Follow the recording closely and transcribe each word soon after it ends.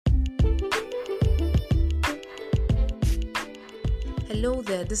Hello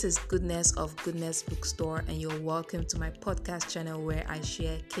there, this is Goodness of Goodness Bookstore, and you're welcome to my podcast channel where I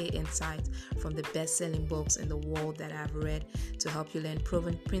share key insights from the best-selling books in the world that I've read to help you learn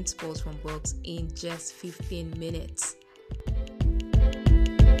proven principles from books in just 15 minutes.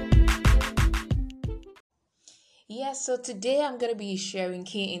 So today I'm going to be sharing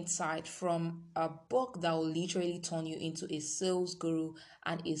key insight from a book that will literally turn you into a sales guru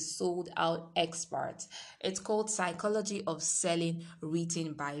and a sold out expert. It's called Psychology of Selling,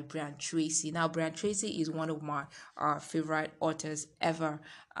 written by Brian Tracy. Now, Brian Tracy is one of my favorite authors ever.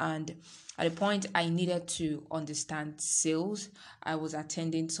 And at the point I needed to understand sales, I was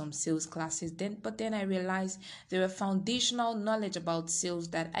attending some sales classes but then I realized there were foundational knowledge about sales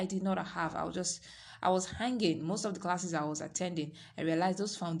that I did not have. I was hanging. Most of the classes I was attending, I realized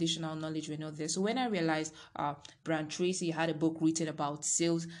those foundational knowledge were not there. So when I realized Brian Tracy had a book written about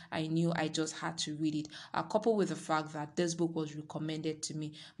sales, I knew I just had to read it. Coupled with the fact that this book was recommended to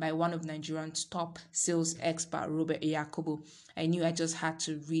me by one of Nigerian's top sales expert, Robert Yakobo, I knew I just had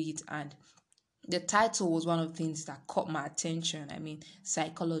to read it, and the title was one of the things that caught my attention.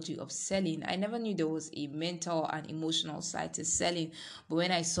 Psychology of Selling. I never knew there was a mental and emotional side to selling, but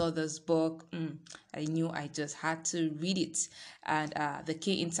when I saw this book, I knew I just had to read it. And the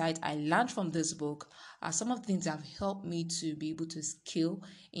key insight I learned from this book are some of the things that have helped me to be able to scale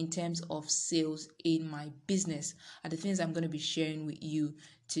in terms of sales in my business, and the things I'm going to be sharing with you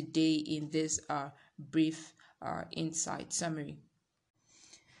today in this brief insight summary.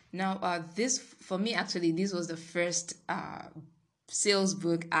 Now, this was the first sales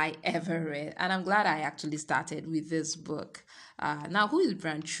book I ever read, and I'm glad I actually started with this book. Now, who is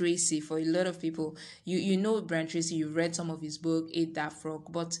Brian Tracy? For a lot of people, you know Brian Tracy, you've read some of his book, Eat That Frog,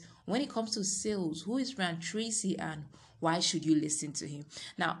 but when it comes to sales, who is Brian Tracy and why should you listen to him?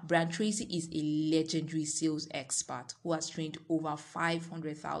 Now, Brian Tracy is a legendary sales expert who has trained over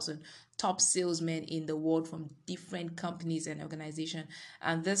 500,000 top salesmen in the world from different companies and organizations.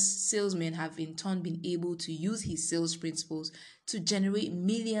 And these salesmen have in turn been able to use his sales principles to generate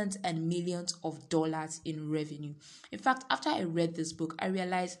millions and millions of dollars in revenue. In fact, after I read this book, I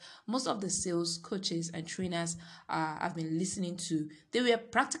realized most of the sales coaches and trainers I've been listening to, they were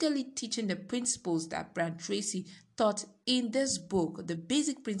practically teaching the principles that Brian Tracy taught in this book. The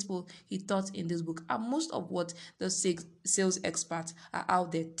basic principle he taught in this book are most of what the sales experts are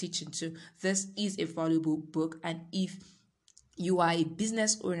out there teaching too. This is a valuable book, and if you are a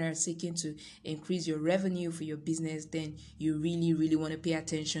business owner seeking to increase your revenue for your business, then you really, really want to pay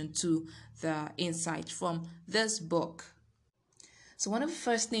attention to the insight from this book. So one of the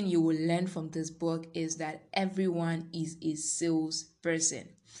first things you will learn from this book is that everyone is a salesperson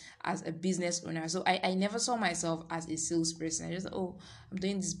as a business owner. So I never saw myself as a salesperson. I just I'm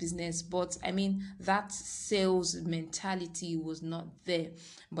doing this business, but that sales mentality was not there.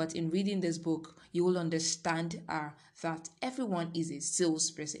 But in reading this book, you will understand that everyone is a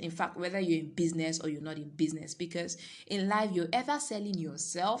salesperson. In fact, whether you're in business or you're not in business, because in life you're either selling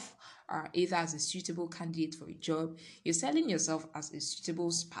yourself either as a suitable candidate for a job, you're selling yourself as a suitable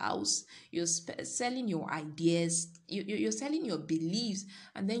spouse, you're selling your ideas, you're selling your beliefs,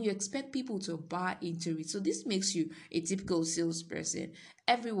 and then you expect people to buy into it. So this makes you a typical salesperson.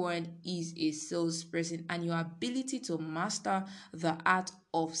 Everyone is a salesperson, and your ability to master the art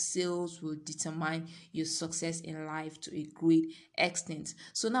of sales will determine your success in life to a great extent.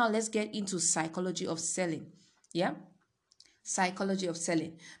 So now let's get into psychology of selling. Psychology of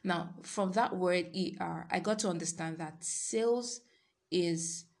selling. Now, from that word ER, I got to understand that sales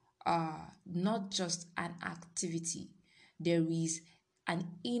is not just an activity. There is an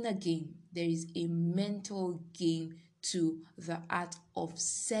inner game. There is a mental game to the art of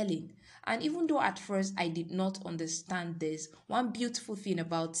selling. And even though at first I did not understand this, one beautiful thing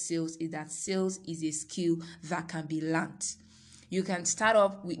about sales is that sales is a skill that can be learned. You can start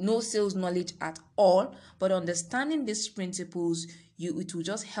off with no sales knowledge at all, but understanding these principles, it will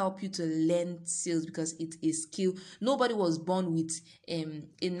just help you to learn sales because it's a skill. Nobody was born with a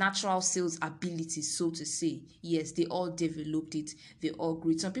natural sales ability, so to say. Yes, they all developed it. They all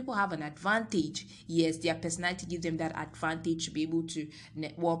grew. Some people have an advantage. Yes, their personality gives them that advantage to be able to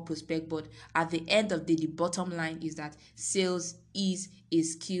network, prospect. But at the end of the bottom line is that sales is a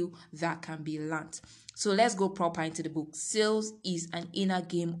skill that can be learned. So let's go proper into the book. Sales is an inner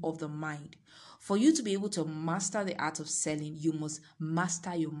game of the mind. For you to be able to master the art of selling, you must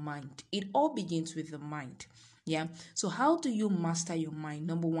master your mind. It all begins with the mind. So how do you master your mind?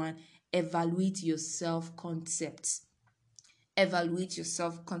 Number one, evaluate your self-concepts. Evaluate your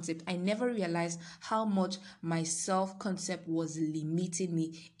self-concept. I never realized how much my self-concept was limiting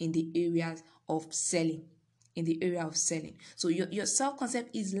me in the areas of selling. in the area of selling. So your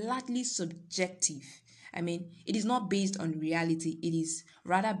self-concept is largely subjective. I mean, it is not based on reality. It is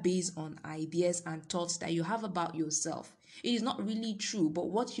rather based on ideas and thoughts that you have about yourself. It is not really true, but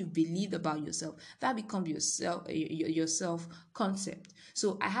what you believe about yourself, that becomes your self concept.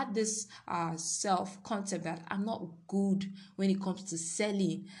 So I had this self concept that I'm not good when it comes to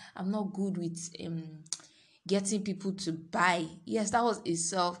selling. I'm not good with getting people to buy. Yes, that was a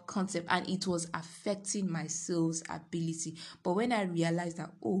self concept and it was affecting my sales ability. But when I realized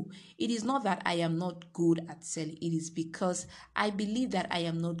that, oh, it is not that I am not good at selling, it is because I believe that I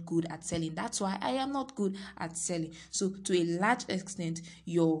am not good at selling. That's why I am not good at selling. So to a large extent,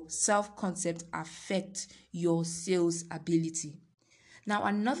 your self concept affects your sales ability. Now,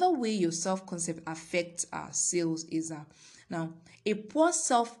 another way your self concept affects sales is now a poor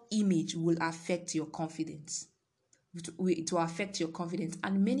self image will affect your confidence. It will affect your confidence,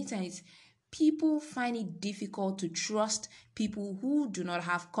 and many times people find it difficult to trust people who do not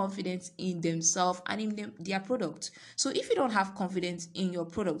have confidence in themselves and in their product. So if you don't have confidence in your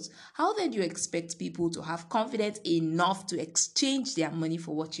products, how then do you expect people to have confidence enough to exchange their money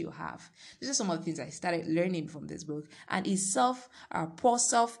for what you have? These are some of the things I started learning from this book. And poor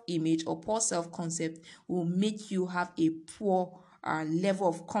self-image or poor self-concept will make you have a poor level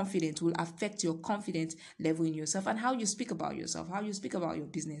of confidence, will affect your confidence level in yourself and how you speak about yourself, how you speak about your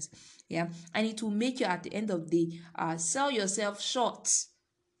business. Yeah. And it will make you at the end of the day sell yourself short.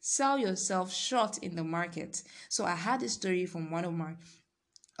 Sell yourself short in the market. So I had a story from one of my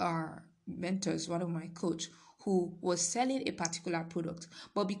mentors, one of my coach, who was selling a particular product,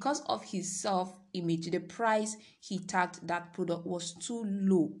 but because of his self-image, the price he tagged that product was too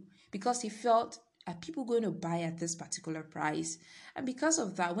low because he felt, are people going to buy at this particular price? And because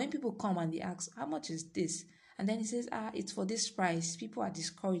of that, when people come and they ask, how much is this? And then he says, it's for this price. People are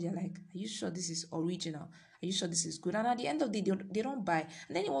discouraged. They're like, are you sure this is original? Are you sure this is good? And at the end of the day, they don't buy.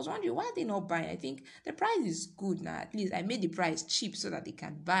 And then he was wondering, why are they not buying? I think the price is good now. At least I made the price cheap so that they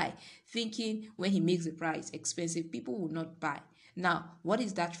can buy. Thinking when he makes the price expensive, people will not buy. Now, what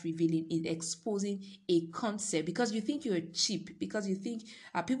is that revealing? It's exposing a concept because you think you're cheap, because you think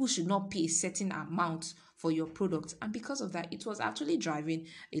people should not pay a certain amount for your product. And because of that, it was actually driving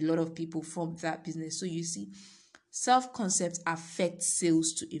a lot of people from that business. So you see, self-concept affects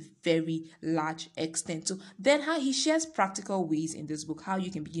sales to a very large extent. So then how he shares practical ways in this book, how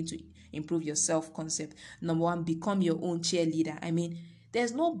you can begin to improve your self-concept. Number one, become your own cheerleader. I mean,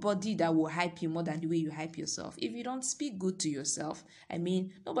 there's nobody that will hype you more than the way you hype yourself. If you don't speak good to yourself, I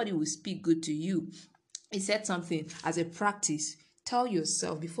mean, nobody will speak good to you. He said something as a practice. Tell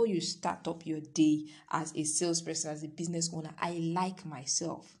yourself before you start up your day as a salesperson, as a business owner, I like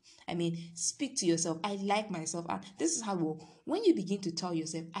myself. I mean, speak to yourself. I like myself. And this is how when you begin to tell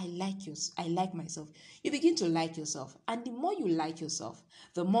yourself, I like myself, you begin to like yourself. And the more you like yourself,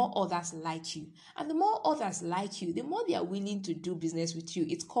 the more others like you. And the more others like you, the more they are willing to do business with you.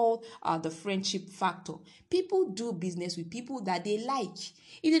 It's called the friendship factor. People do business with people that they like.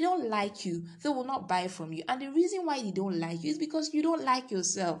 If they don't like you, they will not buy from you. And the reason why they don't like you is because you don't like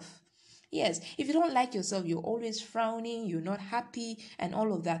yourself. Yes, if you don't like yourself, you're always frowning, you're not happy, and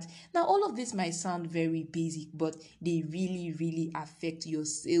all of that. Now, all of this might sound very basic, but they really, really affect your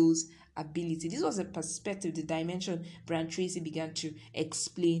sales ability. This was a perspective, the dimension Brian Tracy began to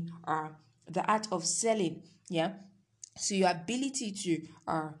explain the art of selling. Yeah. So your ability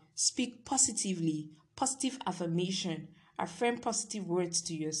to speak positively, positive affirmation, affirm positive words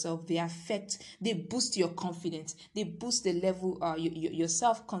to yourself, they boost your confidence, they boost the level, your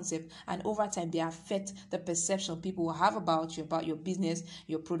self-concept, and over time they affect the perception people will have about you, about your business,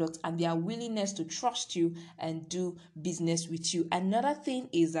 your product, and their willingness to trust you and do business with you. Another thing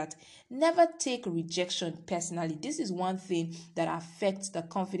is that never take rejection personally. This is one thing that affects the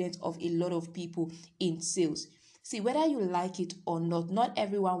confidence of a lot of people in sales. See, whether you like it or not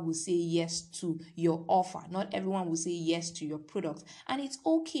everyone will say yes to your offer. Not everyone will say yes to your product. And it's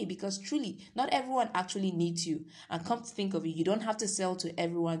okay because truly, not everyone actually needs you. And come to think of it, you don't have to sell to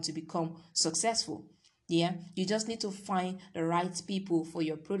everyone to become successful. Yeah, you just need to find the right people for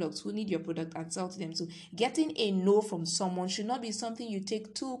your products who need your product and sell to them. So getting a no from someone should not be something you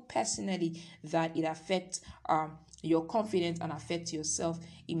take too personally that it affects your confidence and affect your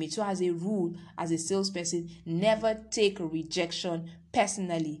self-image. So as a rule, as a salesperson, never take rejection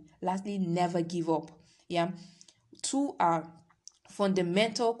personally. Lastly, never give up. Yeah. Two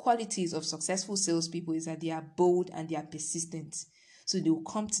fundamental qualities of successful salespeople is that they are bold and they are persistent. So they'll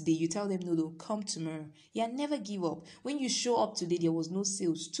come today. You tell them no, they'll come tomorrow. Yeah, never give up. When you show up today, there was no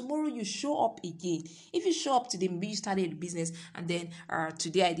sales. Tomorrow you show up again. If you show up today, maybe you started a business and then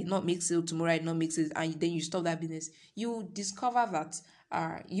today I did not make sales, tomorrow I did not make sales, and then you stop that business. You discover that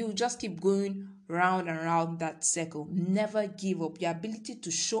you just keep going round and round that circle. Never give up. Your ability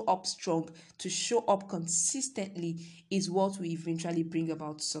to show up strong, to show up consistently is what will eventually bring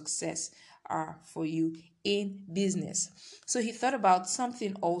about success for you in business. So he thought about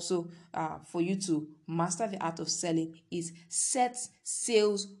something also for you to master the art of selling is set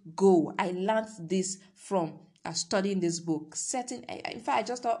sales goal. I learned this from studying this book. In fact, I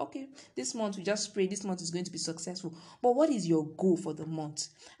just thought, okay, this month we just pray, this month is going to be successful. But what is your goal for the month?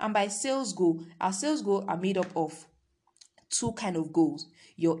 And by sales goal, our sales goal are made up of two kind of goals.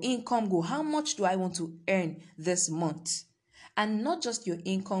 Your income goal, how much do I want to earn this month? And not just your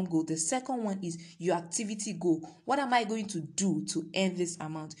income goal. The second one is your activity goal. What am I going to do to earn this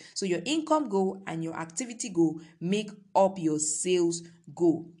amount? So your income goal and your activity goal make up your sales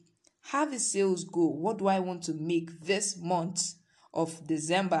goal. Have a sales goal. What do I want to make this month of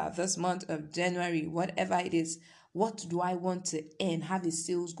December, this month of January, whatever it is? What do I want to earn? Have a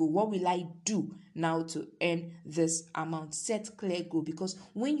sales goal. What will I do now to earn this amount? Set clear goal, because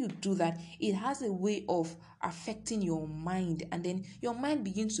when you do that, it has a way of affecting your mind, and then your mind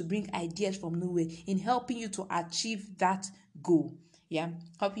begins to bring ideas from nowhere in helping you to achieve that goal. Yeah,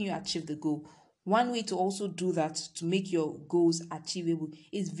 helping you achieve the goal. One way to also do that, to make your goals achievable,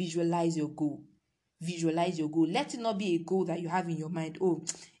 is visualize your goal. Visualize your goal. Let it not be a goal that you have in your mind. Oh,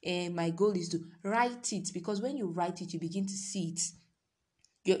 my goal is to write it, because when you write it, you begin to see it.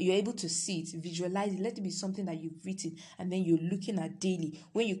 You're able to see it, visualize it. Let it be something that you've written and then you're looking at daily.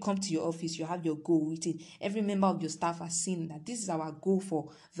 When you come to your office, you have your goal written. Every member of your staff has seen that this is our goal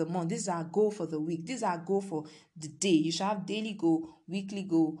for the month. This is our goal for the week. This is our goal for the day. You should have daily goal, weekly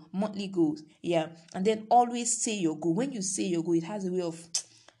goal, monthly goals. Yeah. And then always say your goal. When you say your goal, it has a way of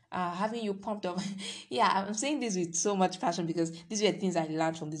having you pumped up. Yeah, I'm saying this with so much passion because these were things I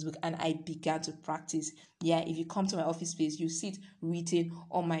learned from this book and I began to practice. Yeah, if you come to my office space, you see it written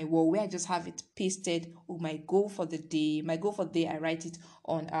on my wall where I just have it pasted with my goal for the day. My goal for the day, I write it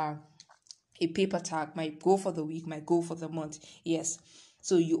on a paper tag. My goal for the week, my goal for the month. Yes.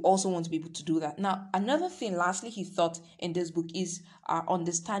 So you also want to be able to do that. Now, another thing, lastly, he thought in this book is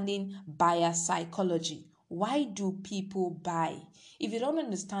understanding buyer psychology. Why do people buy? If you don't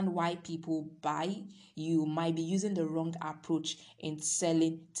understand why people buy, you might be using the wrong approach in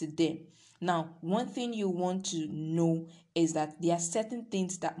selling to them. Now, one thing you want to know is that there are certain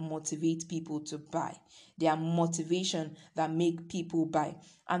things that motivate people to buy. There are motivation that make people buy.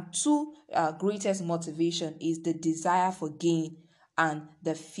 And two greatest motivation is the desire for gain and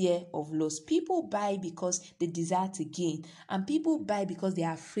the fear of loss. People buy because they desire to gain, and people buy because they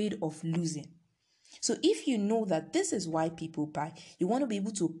are afraid of losing. So if you know that this is why people buy, you want to be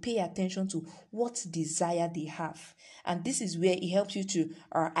able to pay attention to what desire they have. And this is where it helps you to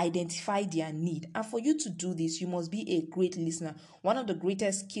identify their need. And for you to do this, you must be a great listener. One of the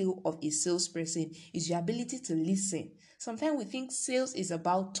greatest skills of a salesperson is your ability to listen. Sometimes we think sales is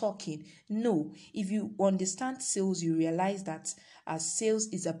about talking. No, if you understand sales, you realize that sales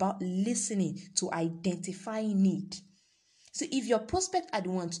is about listening to identify need. So if your prospect are the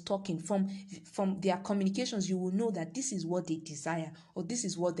ones talking from their communications, you will know that this is what they desire or this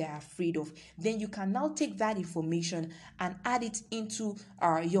is what they are afraid of. Then you can now take that information and add it into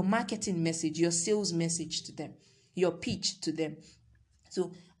your marketing message, your sales message to them, your pitch to them.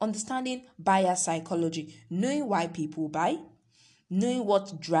 So understanding buyer psychology, knowing why people buy, knowing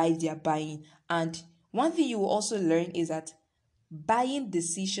what drives their buying. And one thing you will also learn is that buying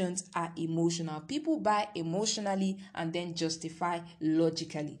decisions are emotional. People buy emotionally and then justify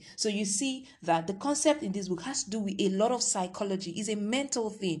logically. So you see that the concept in this book has to do with a lot of psychology. It's a mental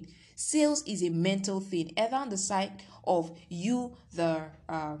thing. Sales is a mental thing, either on the side of you, the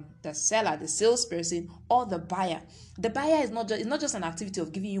seller, the salesperson, or the buyer. The buyer is not just an activity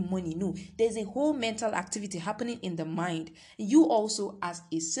of giving you money. No, there's a whole mental activity happening in the mind. You also, as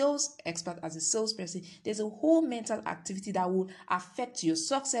a sales expert, as a salesperson, there's a whole mental activity that will affect your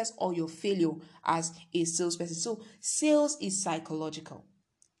success or your failure as a salesperson. So sales is psychological.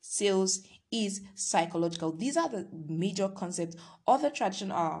 Sales is psychological. These are the major concepts. Other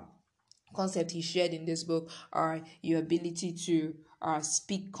traditional concept he shared in this book are your ability to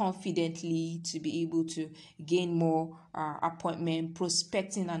speak confidently, to be able to gain more appointment,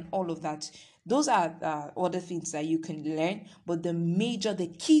 prospecting, and all of that. Those are other things that you can learn, but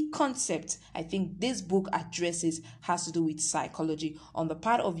the key concept I think this book addresses has to do with psychology on the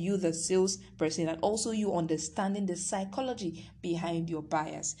part of you, the salesperson, and also you understanding the psychology behind your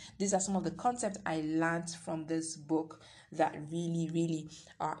buyers. These are some of the concepts I learned from this book that really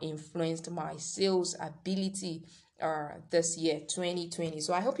influenced my sales ability this year 2020.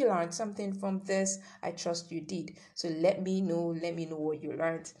 So I hope you learned something from this. I trust you did. So let me know what you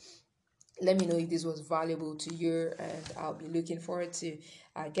learned. Let me know if this was valuable to you, and I'll be looking forward to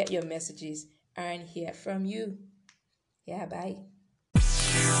get your messages and hear from you. Yeah, bye.